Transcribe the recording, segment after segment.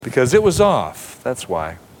Because it was off. That's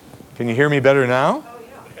why. Can you hear me better now? Oh,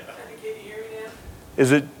 yeah. Can you hear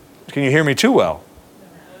me now? Can you hear me too well?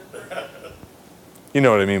 You know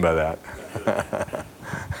what I mean by that.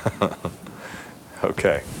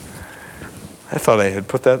 Okay. I thought I had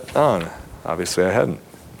put that on. Obviously I hadn't.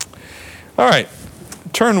 All right.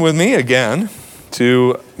 Turn with me again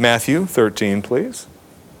to Matthew 13, please.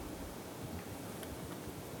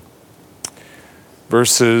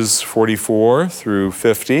 Verses 44 through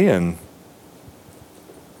 50, and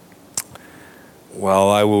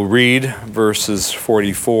I will read verses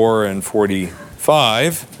 44 and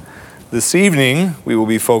 45. This evening, we will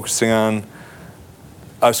be focusing on,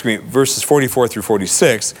 verses 44 through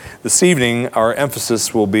 46. This evening, our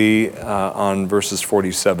emphasis will be on verses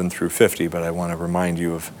 47 through 50, but I want to remind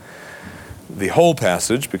you of the whole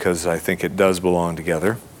passage because I think it does belong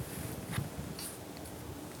together.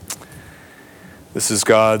 This is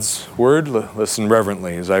God's word. Listen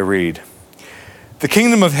reverently as I read. The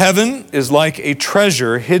kingdom of heaven is like a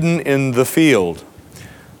treasure hidden in the field,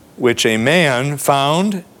 which a man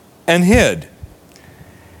found and hid.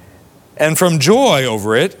 And from joy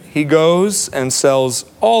over it, he goes and sells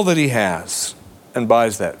all that he has and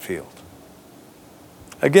buys that field.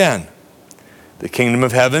 Again, the kingdom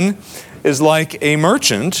of heaven is like a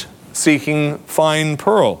merchant seeking fine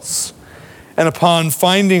pearls. And upon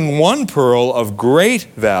finding one pearl of great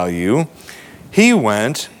value, he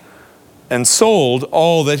went and sold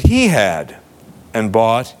all that he had and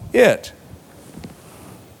bought it.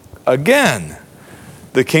 Again,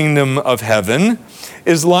 the kingdom of heaven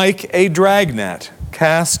is like a dragnet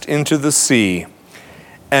cast into the sea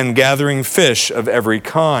and gathering fish of every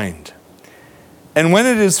kind. And when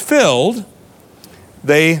it is filled,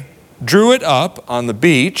 they drew it up on the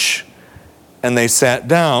beach, and they sat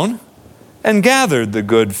down and gathered the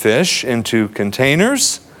good fish into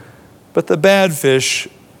containers, but the bad fish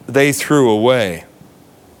they threw away.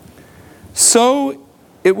 So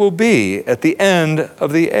it will be at the end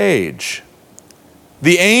of the age.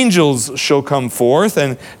 The angels shall come forth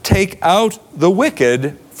and take out the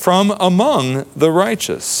wicked from among the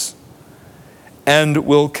righteous, and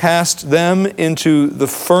will cast them into the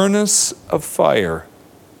furnace of fire.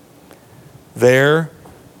 There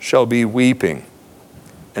shall be weeping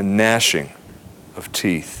and gnashing of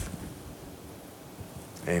teeth.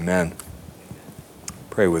 Amen.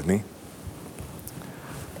 Pray with me.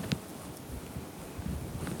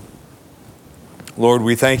 Lord,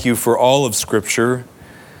 we thank you for all of Scripture,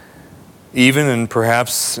 even and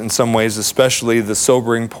perhaps in some ways especially the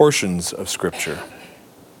sobering portions of Scripture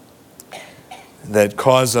that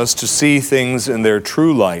cause us to see things in their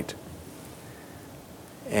true light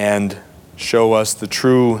and show us the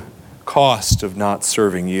true cost of not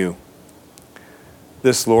serving you.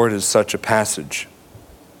 This, Lord, is such a passage.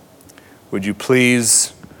 Would you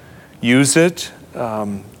please use it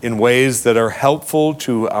in ways that are helpful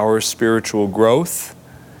to our spiritual growth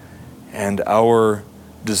and our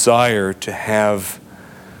desire to have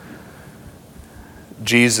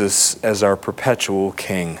Jesus as our perpetual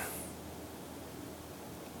King.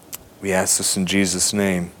 We ask this in Jesus'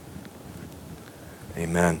 name.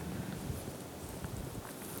 Amen.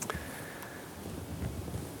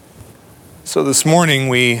 So this morning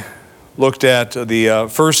we looked at the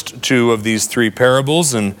first two of these three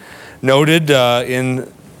parables and noted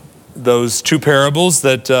in those two parables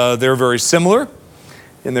that they're very similar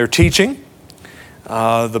in their teaching.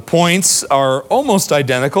 The points are almost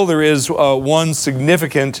identical. There is one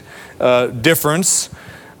significant difference,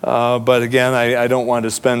 but again, I don't want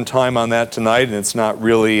to spend time on that tonight, and it's not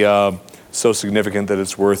really so significant that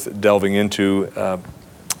it's worth delving into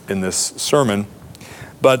in this sermon.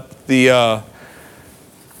 But the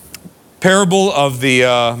parable of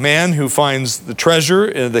the man who finds the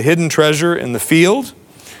treasure, the hidden treasure in the field,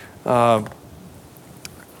 and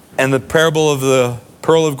the parable of the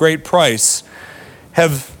pearl of great price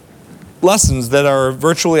have lessons that are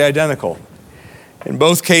virtually identical. In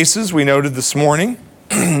both cases, we noted this morning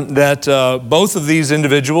that both of these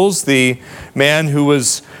individuals, the man who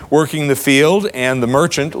was working the field and the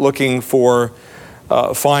merchant looking for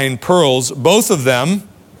fine pearls, both of them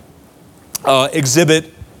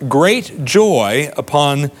exhibit great joy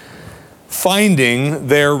upon finding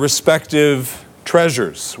their respective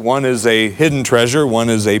treasures. One is a hidden treasure, one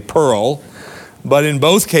is a pearl. But in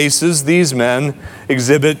both cases, these men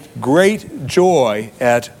exhibit great joy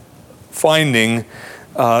at finding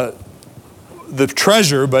the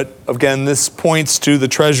treasure, but again, this points to the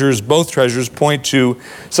treasures, both treasures point to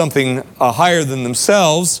something higher than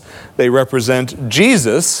themselves. They represent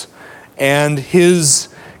Jesus and his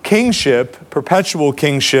kingship, perpetual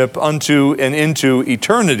kingship unto and into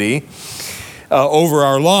eternity. over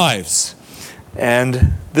our lives.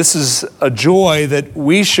 And this is a joy that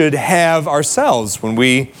we should have ourselves when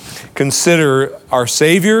we consider our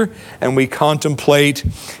Savior and we contemplate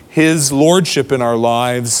His lordship in our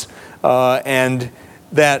lives, and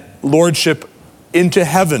that lordship into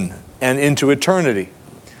heaven and into eternity,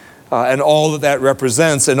 and all that that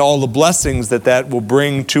represents, and all the blessings that that will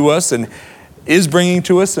bring to us, and is bringing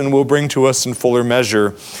to us, and will bring to us in fuller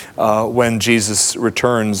measure when Jesus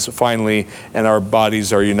returns finally and our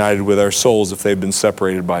bodies are united with our souls if they've been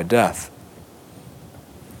separated by death.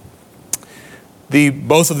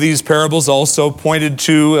 Both of these parables also pointed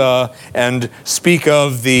to and speak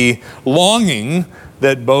of the longing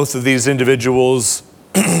that both of these individuals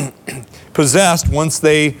possessed once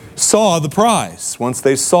they saw the prize, once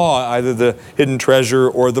they saw either the hidden treasure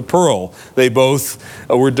or the pearl. They both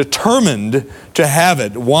were determined to have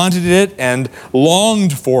it, wanted it, and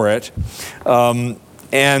longed for it.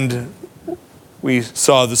 And we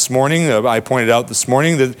saw this morning, I pointed out this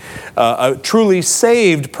morning, that a truly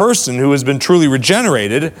saved person who has been truly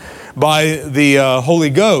regenerated by the Holy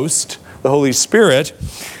Ghost, the Holy Spirit,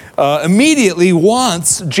 immediately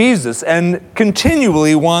wants Jesus and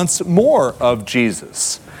continually wants more of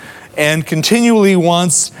Jesus and continually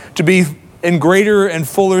wants to be in greater and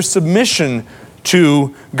fuller submission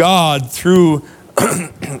to God through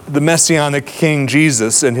the Messianic King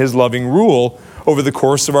Jesus and His loving rule over the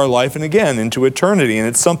course of our life and again into eternity. And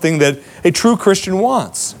it's something that a true Christian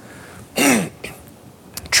wants.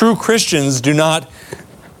 True Christians do not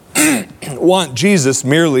want Jesus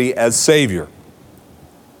merely as Savior,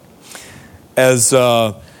 as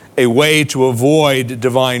a way to avoid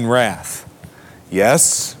divine wrath.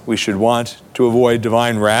 Yes, we should want to avoid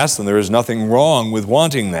divine wrath, and there is nothing wrong with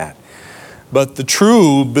wanting that. But the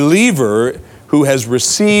true believer who has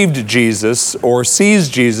received Jesus or sees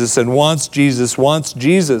Jesus and wants Jesus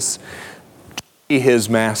to be his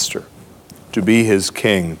master, to be his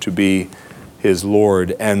king, to be his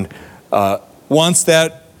Lord, and wants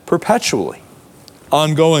that perpetually,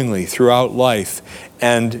 ongoingly throughout life,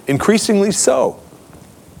 and increasingly so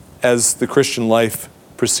as the Christian life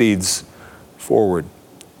proceeds forward.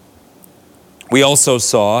 We also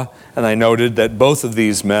saw, and I noted, that both of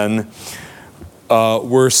these men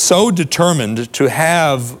were so determined to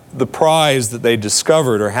have the prize that they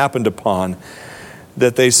discovered or happened upon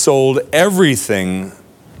that they sold everything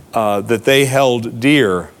that they held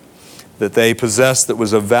dear, that they possessed that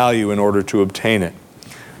was of value in order to obtain it,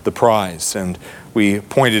 the prize. And we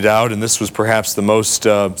pointed out, and this was perhaps the most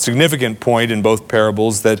significant point in both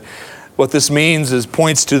parables, that what this means is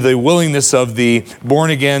points to the willingness of the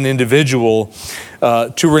born-again individual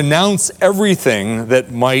to renounce everything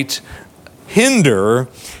that might hinder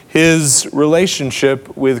his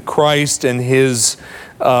relationship with Christ and his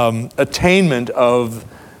attainment of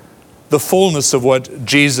the fullness of what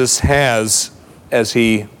Jesus has as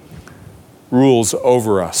He rules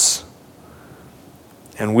over us.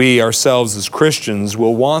 And we ourselves as Christians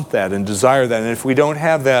will want that and desire that. And if we don't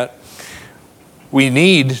have that, we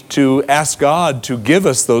need to ask God to give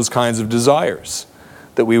us those kinds of desires,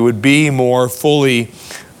 that we would be more fully,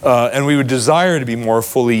 and we would desire to be more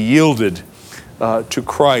fully yielded to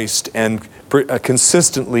Christ and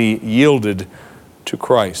consistently yielded to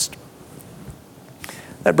Christ.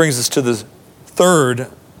 That brings us to the third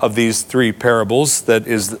of these three parables, that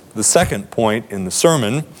is the second point in the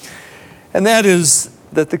sermon, and that is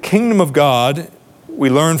that the kingdom of God, we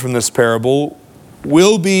learn from this parable,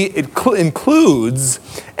 includes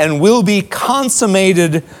and will be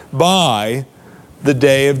consummated by the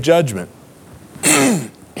day of judgment.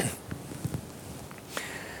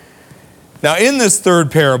 Now, in this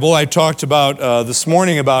third parable, I talked about this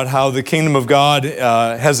morning about how the kingdom of God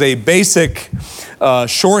has a basic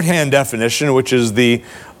shorthand definition, which is the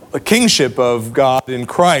kingship of God in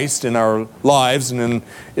Christ in our lives and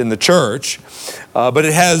in the church. But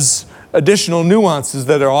it has additional nuances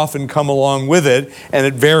that are often come along with it, and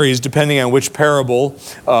it varies depending on which parable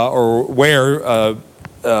or where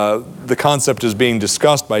the concept is being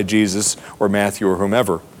discussed by Jesus or Matthew or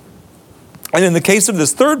whomever. And in the case of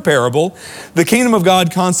this third parable, the kingdom of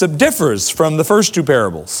God concept differs from the first two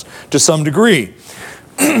parables to some degree.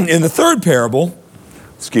 In the third parable,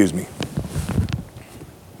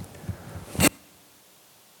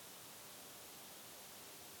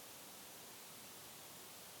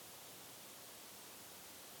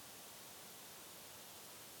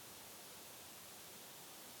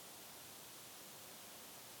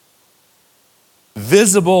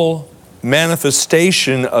 visible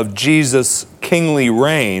manifestation of Jesus' kingly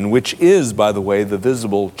reign, which is, by the way, the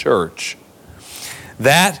visible church.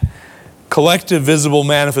 That collective visible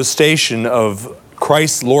manifestation of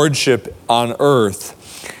Christ's lordship on earth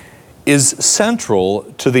is central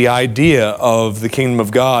to the idea of the kingdom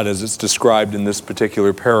of God as it's described in this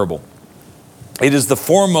particular parable. It is the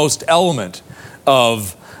foremost element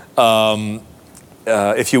of,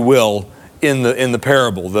 if you will, in the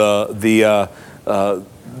parable.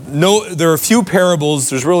 No, there are a few parables.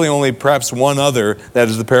 There's really only perhaps one other, that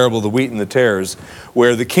is the parable of the wheat and the tares,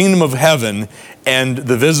 where the kingdom of heaven and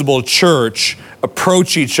the visible church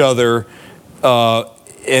approach each other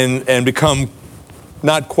and become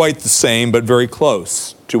not quite the same, but very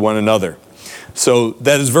close to one another. So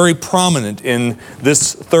that is very prominent in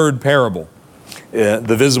this third parable,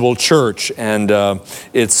 the visible church and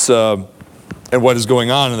and what is going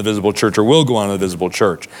on in the visible church, or will go on in the visible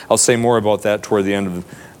church. I'll say more about that toward the end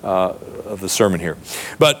of the sermon here.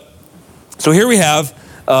 But so here we have.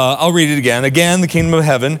 I'll read it again. Again, the kingdom of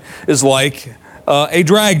heaven is like a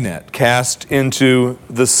dragnet cast into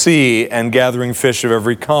the sea and gathering fish of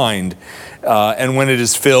every kind. And when it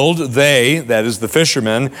is filled, they, that is the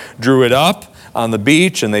fishermen, drew it up on the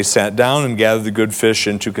beach, and they sat down and gathered the good fish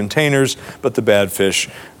into containers, but the bad fish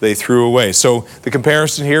they threw away. So the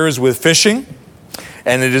comparison here is with fishing.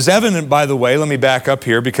 And it is evident, by the way, let me back up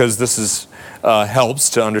here because this is helps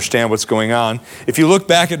to understand what's going on. If you look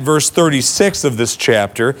back at verse 36 of this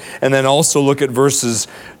chapter, and then also look at verses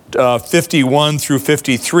 51 through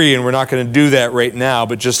 53, and we're not going to do that right now,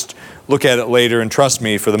 but just look at it later and trust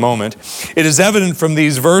me for the moment. It is evident from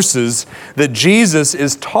these verses that Jesus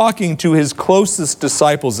is talking to his closest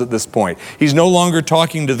disciples at this point. He's no longer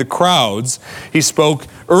talking to the crowds. He spoke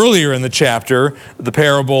earlier in the chapter, the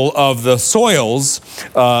parable of the soils,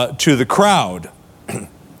 to the crowd,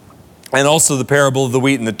 and also the parable of the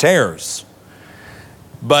wheat and the tares.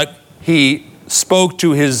 But he spoke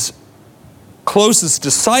to his closest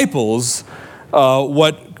disciples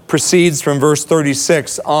what proceeds from verse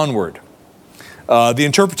 36 onward. The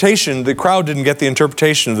interpretation, the crowd didn't get the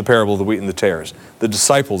interpretation of the parable of the wheat and the tares. The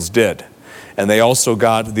disciples did. And they also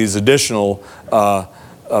got these additional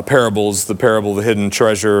parables, the parable of the hidden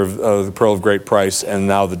treasure of the pearl of great price, and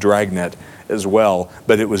now the dragnet as well.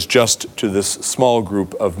 But it was just to this small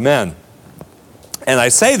group of men. And I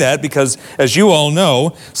say that because, as you all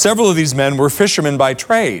know, several of these men were fishermen by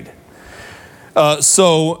trade.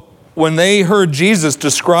 So when they heard Jesus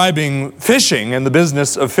describing fishing and the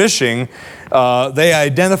business of fishing, they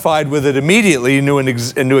identified with it immediately and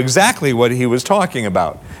knew exactly what he was talking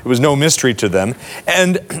about. It was no mystery to them.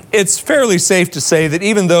 And it's fairly safe to say that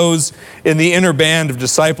even those in the inner band of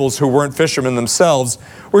disciples who weren't fishermen themselves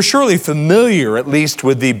were surely familiar, at least,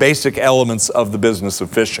 with the basic elements of the business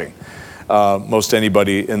of fishing. Most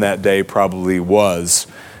anybody in that day probably was.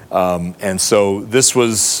 And so this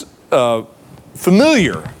was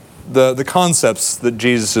familiar. The concepts that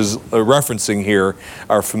Jesus is referencing here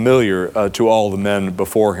are familiar to all the men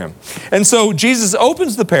before him. And so Jesus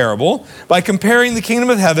opens the parable by comparing the kingdom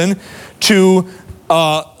of heaven to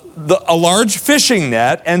a large fishing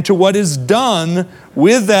net and to what is done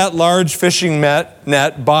with that large fishing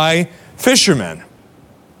net by fishermen.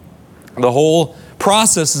 The whole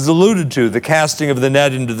process is alluded to: the casting of the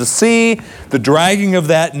net into the sea, the dragging of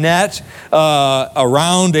that net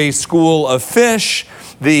around a school of fish,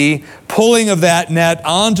 the pulling of that net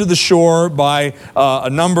onto the shore by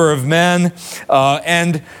a number of men,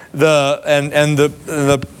 and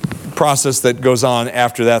the process that goes on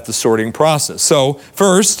after that, the sorting process. So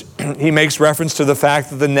first, he makes reference to the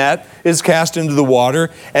fact that the net is cast into the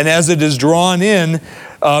water, and as it is drawn in,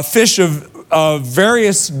 fish of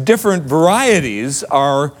various different varieties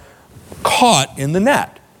are caught in the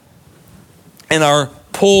net and are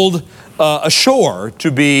pulled ashore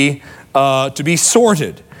to be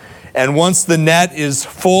sorted. And once the net is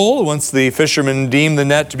full, once the fishermen deem the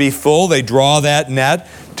net to be full, they draw that net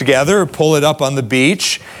together, pull it up on the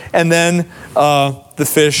beach, and then the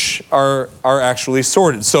fish are actually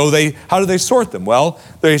sorted. So how do they sort them? Well,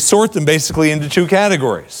 they sort them basically into two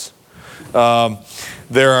categories.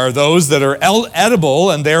 There are those that are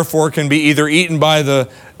edible and therefore can be either eaten by the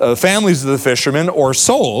families of the fishermen or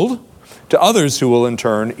sold to others who will in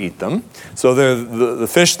turn eat them. So they're the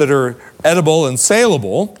fish that are edible and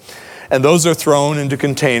saleable, and those are thrown into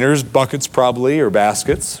containers, buckets probably, or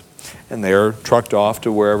baskets, and they are trucked off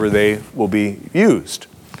to wherever they will be used.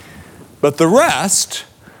 But the rest,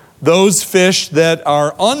 those fish that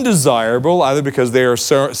are undesirable, either because they are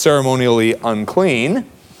ceremonially unclean,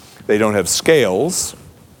 they don't have scales,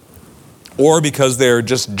 or because they're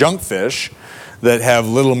just junk fish that have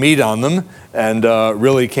little meat on them and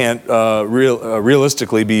really can't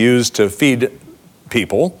realistically be used to feed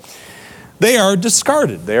people, they are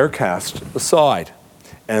discarded. They are cast aside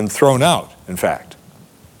and thrown out, in fact.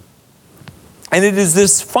 And it is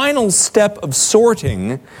this final step of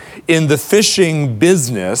sorting in the fishing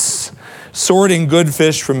business, sorting good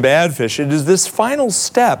fish from bad fish. It is this final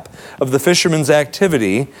step of the fisherman's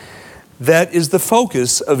activity that is the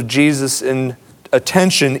focus of Jesus'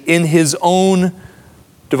 attention in his own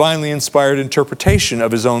divinely inspired interpretation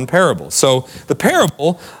of his own parable. So the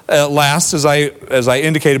parable lasts, as I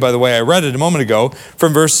indicated by the way I read it a moment ago,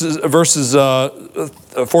 from verses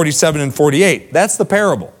 47 and 48. That's the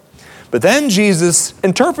parable. But then Jesus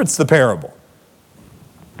interprets the parable.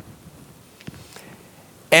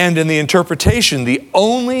 And in the interpretation, the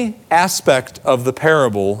only aspect of the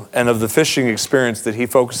parable and of the fishing experience that he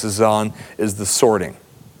focuses on is the sorting.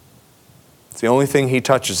 It's the only thing he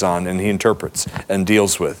touches on and he interprets and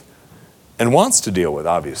deals with, and wants to deal with,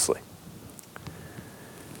 obviously.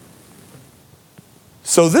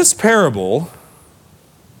 So this parable,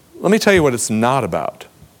 let me tell you what it's not about.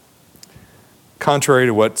 Contrary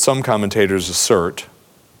to what some commentators assert,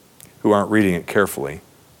 who aren't reading it carefully,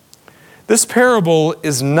 this parable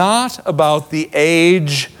is not about the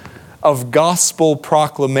age of gospel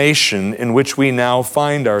proclamation in which we now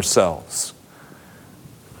find ourselves.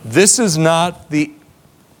 This is not the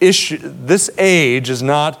issue. This age is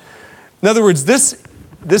not, in other words, this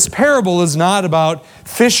parable is not about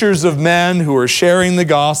fishers of men who are sharing the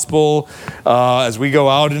gospel as we go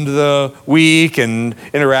out into the week and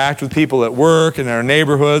interact with people at work and in our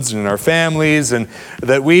neighborhoods and in our families, and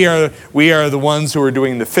that we are the ones who are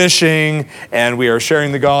doing the fishing and we are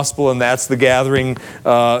sharing the gospel, and that's the gathering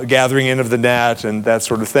in of the net and that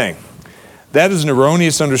sort of thing. That is an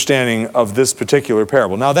erroneous understanding of this particular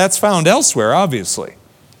parable. Now that's found elsewhere, obviously,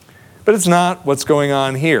 but it's not what's going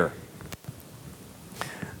on here.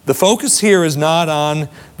 The focus here is not on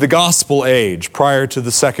the gospel age prior to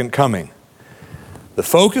the second coming. The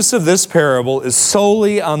focus of this parable is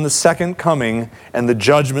solely on the second coming and the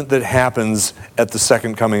judgment that happens at the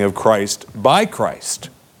second coming of Christ by Christ.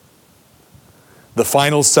 The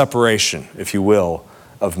final separation, if you will,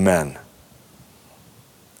 of men.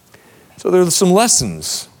 So there are some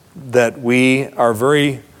lessons that are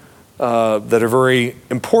very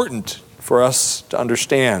important for us to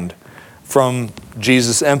understand from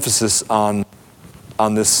Jesus' emphasis on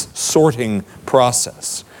this sorting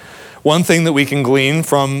process. One thing that we can glean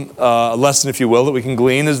from a lesson, if you will, that we can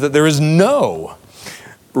glean is that there is no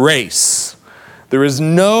race, there is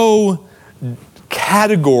no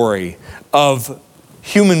category of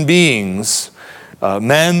human beings,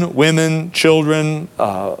 men, women, children,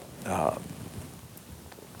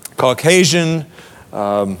 Caucasian,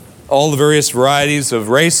 all the various varieties of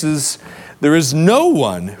races. There is no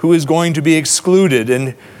one who is going to be excluded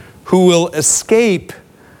and who will escape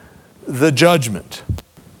the judgment,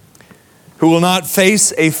 who will not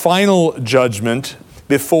face a final judgment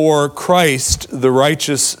before Christ, the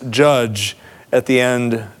righteous judge, at the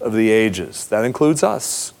end of the ages. That includes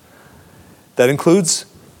us. That includes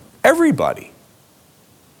everybody.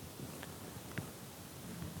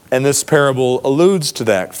 And this parable alludes to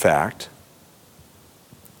that fact,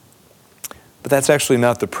 but that's actually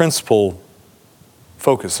not the principal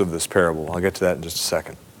focus of this parable. I'll get to that in just a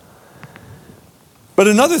second. But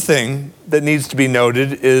another thing that needs to be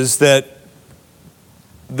noted is that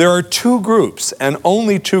there are two groups, and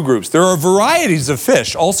only two groups. There are varieties of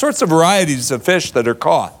fish, all sorts of varieties of fish that are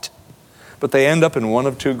caught, but they end up in one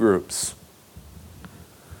of two groups.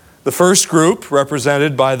 The first group,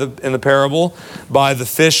 represented in the parable by the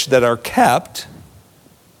fish that are kept,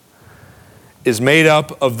 is made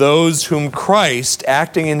up of those whom Christ,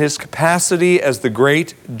 acting in his capacity as the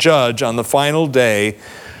great judge on the final day,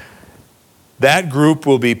 that group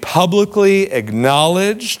will be publicly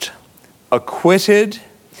acknowledged, acquitted,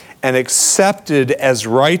 and accepted as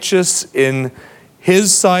righteous in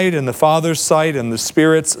his sight and the Father's sight and the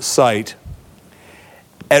Spirit's sight,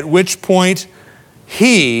 at which point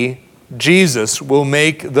he, Jesus, will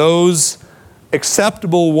make those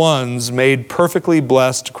acceptable ones made perfectly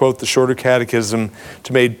blessed, to quote the Shorter Catechism,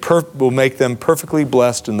 will make them perfectly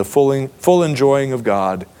blessed in the full enjoying of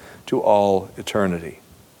God to all eternity.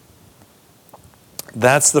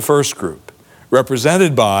 That's the first group,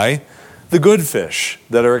 represented by the good fish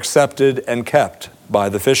that are accepted and kept by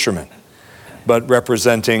the fishermen, but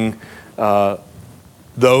representing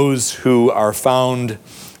those who are found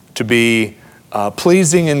to be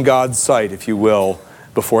pleasing in God's sight, if you will,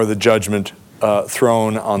 before the judgment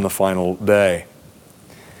throne on the final day.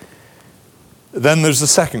 Then there's the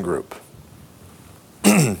second group,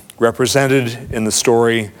 represented in the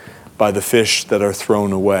story by the fish that are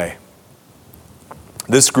thrown away.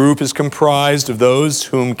 This group is comprised of those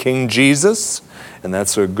whom King Jesus, and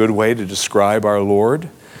that's a good way to describe our Lord,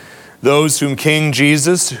 Those whom King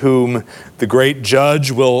Jesus, whom the great judge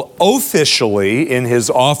will officially, in his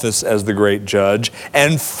office as the great judge,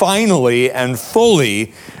 and finally and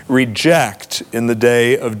fully reject in the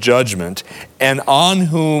day of judgment, and on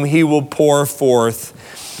whom he will pour forth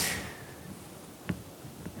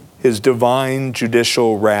his divine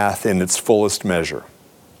judicial wrath in its fullest measure.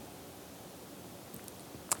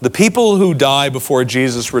 The people who die before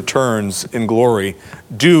Jesus returns in glory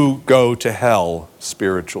do go to hell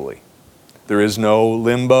spiritually. There is no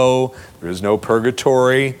limbo, there is no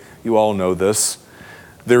purgatory. You all know this.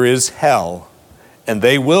 There is hell, and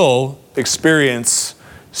they will experience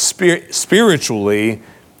spiritually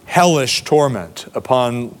hellish torment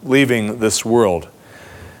upon leaving this world.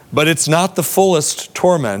 But it's not the fullest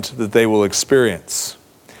torment that they will experience.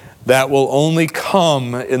 That will only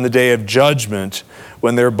come in the day of judgment,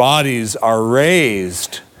 when their bodies are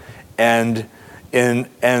raised and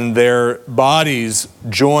their bodies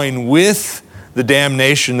join with the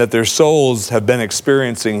damnation that their souls have been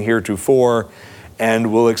experiencing heretofore,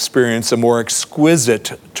 and will experience a more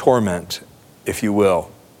exquisite torment, if you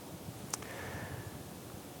will.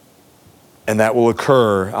 And that will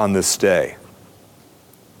occur on this day.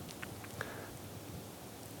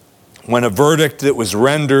 When a verdict that was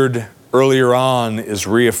rendered earlier on is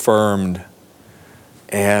reaffirmed,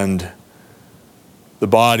 and the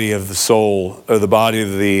body of the soul, or the body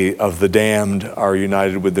of the damned, are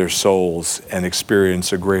united with their souls and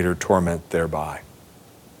experience a greater torment thereby.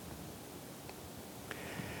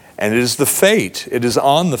 And it is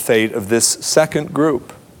on the fate of this second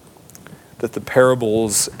group that the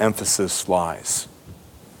parable's emphasis lies.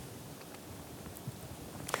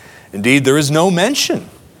 Indeed, there is no mention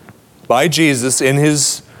by Jesus in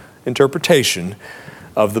his interpretation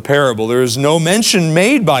of the parable. There is no mention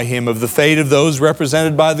made by him of the fate of those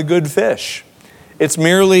represented by the good fish. It's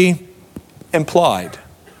merely implied.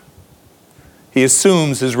 He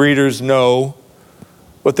assumes his readers know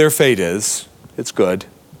what their fate is. It's good.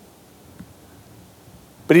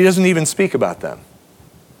 But he doesn't even speak about them.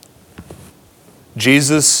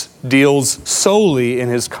 Jesus deals solely in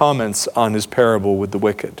his comments on his parable with the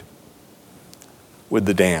wicked, with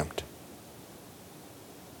the damned.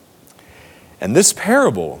 And this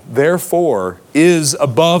parable, therefore, is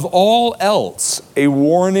above all else a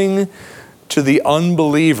warning to the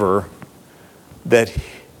unbeliever that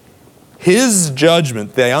his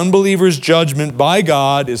judgment, the unbeliever's judgment by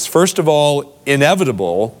God, is first of all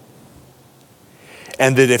inevitable,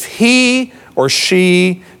 and that if he or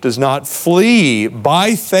she does not flee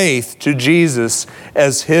by faith to Jesus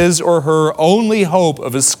as his or her only hope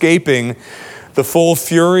of escaping the full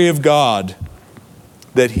fury of God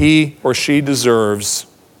that he or she deserves,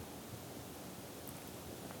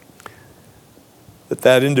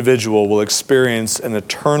 that individual will experience an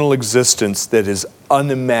eternal existence that is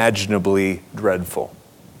unimaginably dreadful.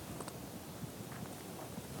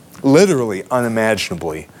 Literally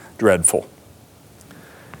unimaginably dreadful.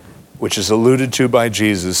 Which is alluded to by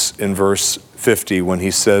Jesus in verse 50 when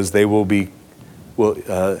he says the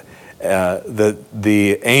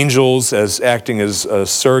angels, as acting as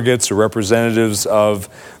surrogates or representatives of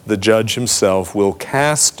the judge himself, will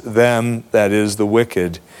cast them, that is the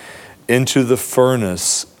wicked, into the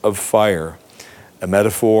furnace of fire, a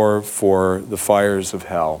metaphor for the fires of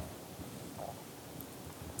hell.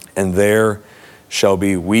 And there shall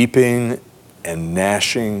be weeping and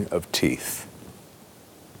gnashing of teeth.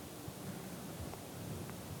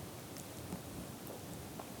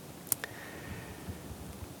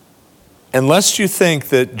 Unless you think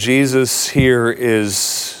that Jesus here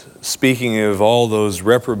is speaking of all those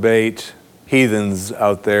reprobate heathens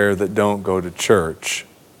out there that don't go to church,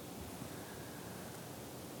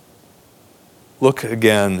 look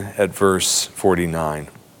again at verse 49.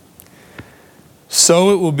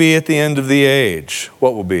 So it will be at the end of the age.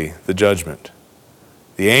 What will be? The judgment.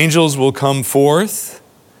 The angels will come forth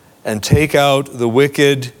and take out the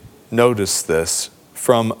wicked, notice this,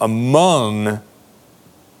 from among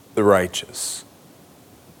the righteous.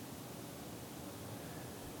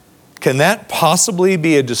 Can that possibly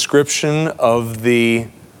be a description of the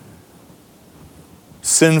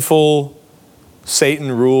sinful,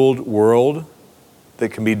 Satan-ruled world that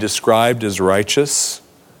can be described as righteous?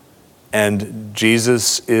 And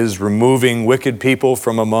Jesus is removing wicked people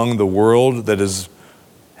from among the world that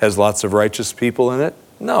has lots of righteous people in it?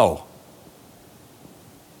 No.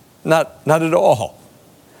 Not at all.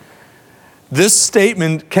 This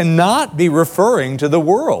statement cannot be referring to the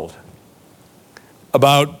world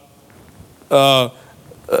about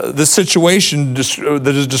the situation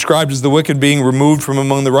that is described as the wicked being removed from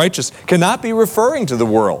among the righteous. Cannot be referring to the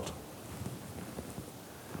world.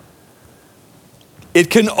 It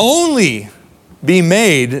can only be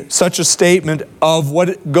made, such a statement, of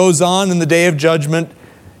what goes on in the day of judgment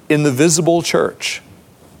in the visible church,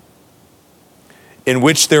 in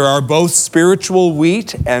which there are both spiritual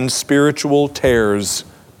wheat and spiritual tares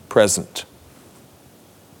present.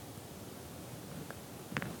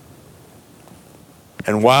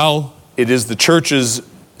 And while it is the church's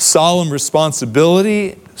solemn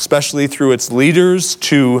responsibility, especially through its leaders,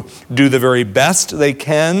 to do the very best they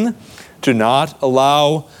can to not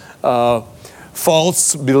allow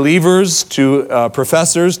false believers,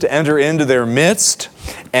 professors to enter into their midst,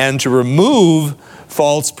 and to remove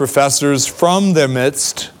false professors from their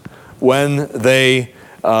midst when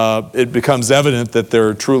it becomes evident that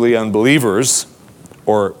they're truly unbelievers,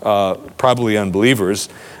 or probably unbelievers.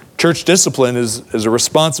 Church discipline is a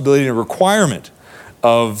responsibility and a requirement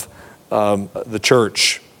of the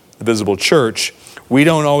church, the visible church. We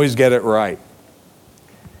don't always get it right,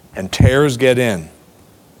 and tares get in.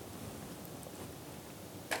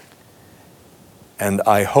 And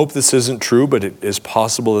I hope this isn't true, but it is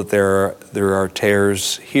possible that there are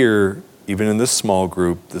tares here, even in this small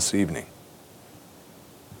group this evening.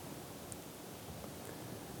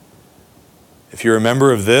 If you're a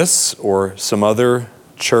member of this or some other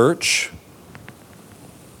church,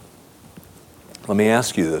 let me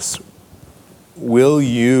ask you this. Will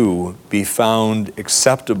you be found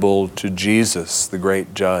acceptable to Jesus, the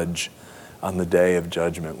great judge, on the day of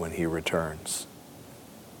judgment when he returns?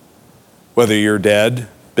 Whether you're dead,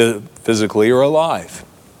 physically, or alive,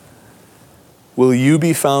 will you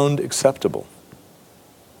be found acceptable?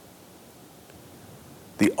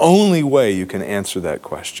 The only way you can answer that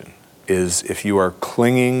question is if you are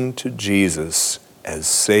clinging to Jesus as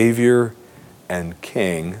Savior and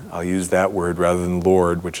King. I'll use that word rather than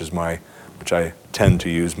Lord, which I tend to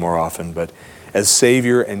use more often, but as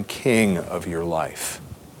Savior and King of your life.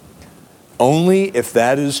 Only if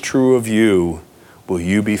that is true of you will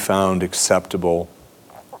you be found acceptable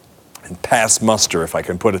and pass muster, if I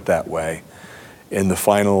can put it that way, in the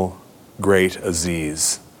final great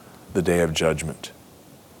Aziz, the day of judgment.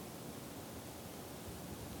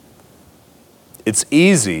 It's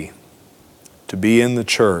easy to be in the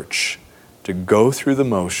church, to go through the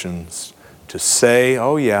motions, to say,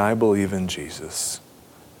 oh yeah, I believe in Jesus,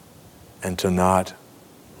 and to not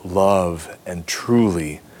love and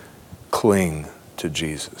truly cling to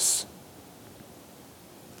Jesus.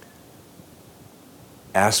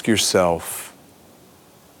 Ask yourself,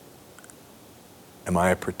 am I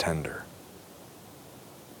a pretender?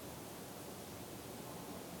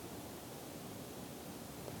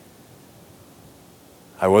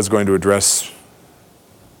 I was going to address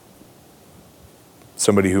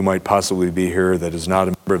somebody who might possibly be here that is not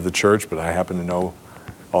a member of the church, but I happen to know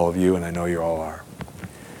all of you, and I know you all are.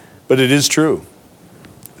 But it is true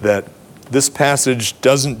that this passage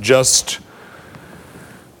doesn't just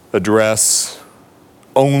address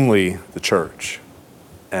only the church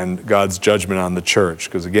and God's judgment on the church,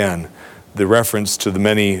 because again, the reference to the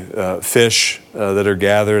many fish that are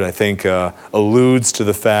gathered, I think, alludes to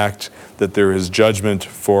the fact that there is judgment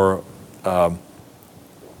for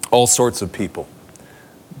all sorts of people,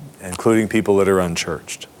 including people that are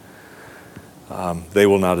unchurched. They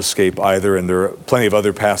will not escape either, and there are plenty of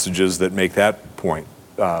other passages that make that point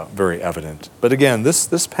very evident. But again,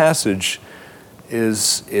 this passage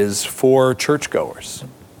is for churchgoers.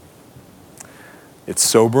 It's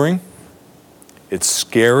sobering. It's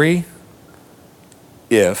scary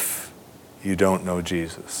if you don't know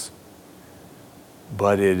Jesus.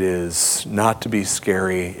 But it is not to be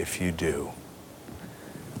scary if you do.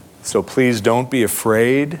 So please don't be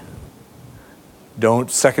afraid.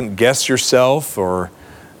 Don't second guess yourself or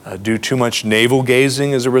do too much navel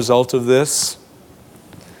gazing as a result of this.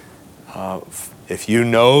 If you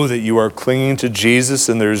know that you are clinging to Jesus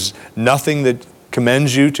and there's nothing that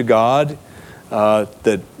commends you to God,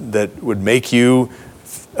 that would make you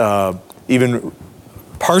even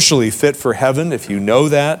partially fit for heaven, if you know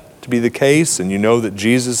that to be the case and you know that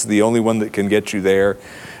Jesus is the only one that can get you there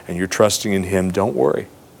and you're trusting in Him, don't worry.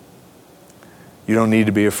 You don't need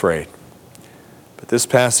to be afraid. But this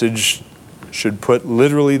passage should put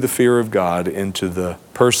literally the fear of God into the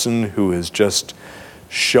person who is just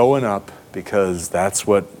showing up because that's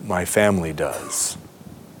what my family does,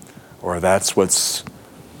 or that's what's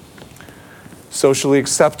socially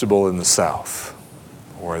acceptable in the South,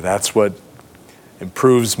 or that's what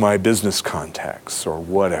improves my business contacts, or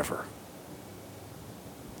whatever.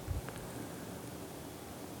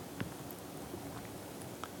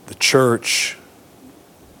 The church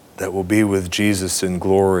that will be with Jesus in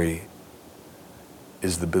glory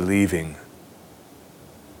is the believing,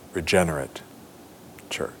 regenerate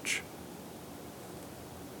church.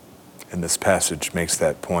 And this passage makes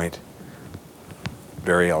that point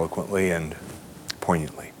very eloquently and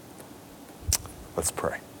poignantly. Let's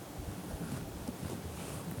pray.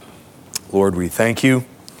 Lord, we thank you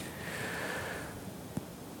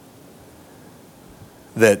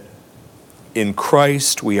that in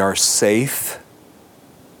Christ we are safe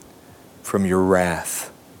from your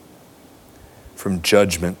wrath, from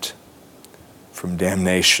judgment, from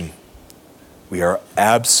damnation. We are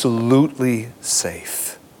absolutely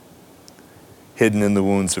safe, hidden in the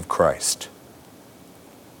wounds of Christ.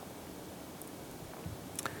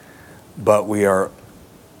 But we are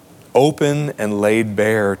open and laid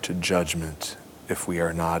bare to judgment if we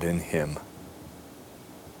are not in him.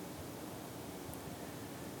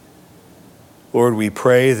 Lord, we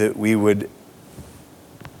pray that we would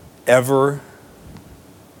ever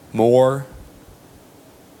more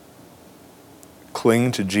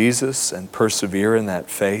cling to Jesus and persevere in that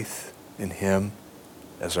faith in him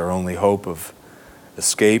as our only hope of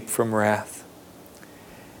escape from wrath.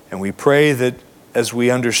 And we pray that as we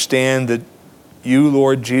understand that you,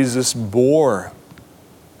 Lord Jesus, bore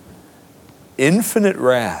infinite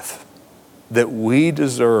wrath that we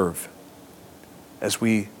deserve, as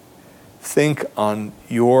we think on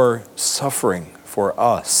your suffering for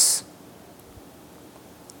us,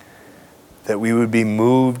 that we would be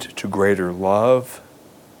moved to greater love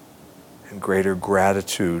and greater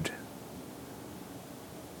gratitude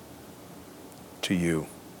to you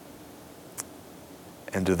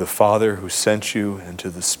and to the Father who sent you and to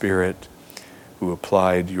the Spirit who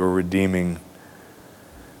applied your redeeming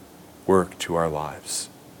work to our lives.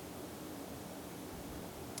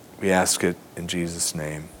 We ask it in Jesus'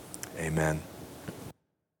 name. Amen.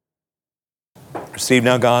 Receive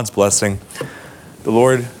now God's blessing. The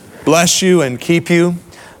Lord bless you and keep you.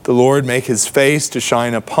 The Lord make his face to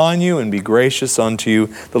shine upon you and be gracious unto you.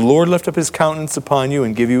 The Lord lift up his countenance upon you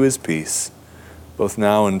and give you his peace, both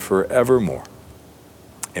now and forevermore.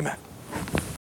 Amen.